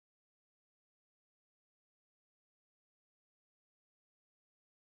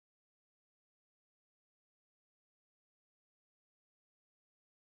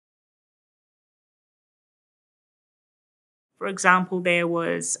For example, there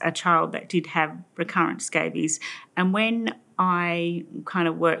was a child that did have recurrent scabies, and when I kind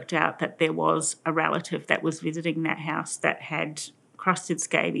of worked out that there was a relative that was visiting that house that had crusted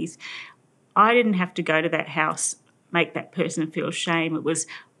scabies, I didn't have to go to that house, make that person feel shame. It was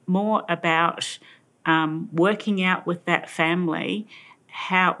more about working out with that family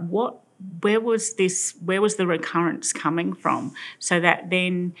where was the recurrence coming from, so that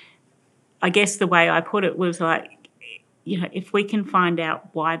then, I guess the way I put it was like, if we can find out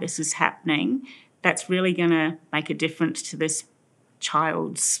why this is happening, that's really going to make a difference to this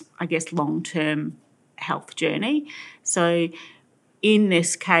child's, I guess, long-term health journey. So in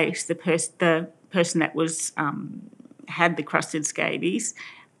this case, the person that was had the crusted scabies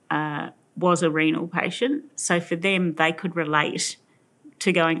was a renal patient. So for them, they could relate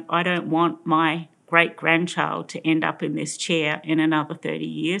to going, I don't want my great-grandchild to end up in this chair in another 30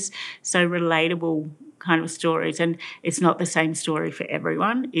 years. So relatable kind of stories. And it's not the same story for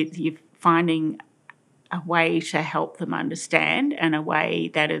everyone. You're finding a way to help them understand, and a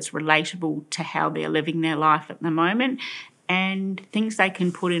way that is relatable to how they're living their life at the moment, and things they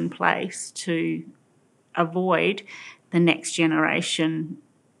can put in place to avoid the next generation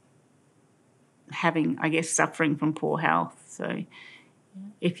having, I guess, suffering from poor health. So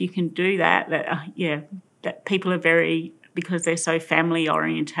if you can do that, that people are because they're so family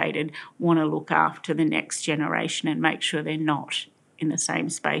orientated, want to look after the next generation and make sure they're not in the same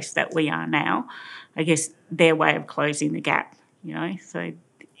space that we are now. I guess their way of closing the gap, So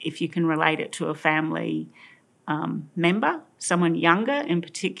if you can relate it to a family member, someone younger in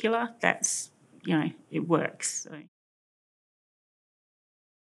particular, that's, it works. So.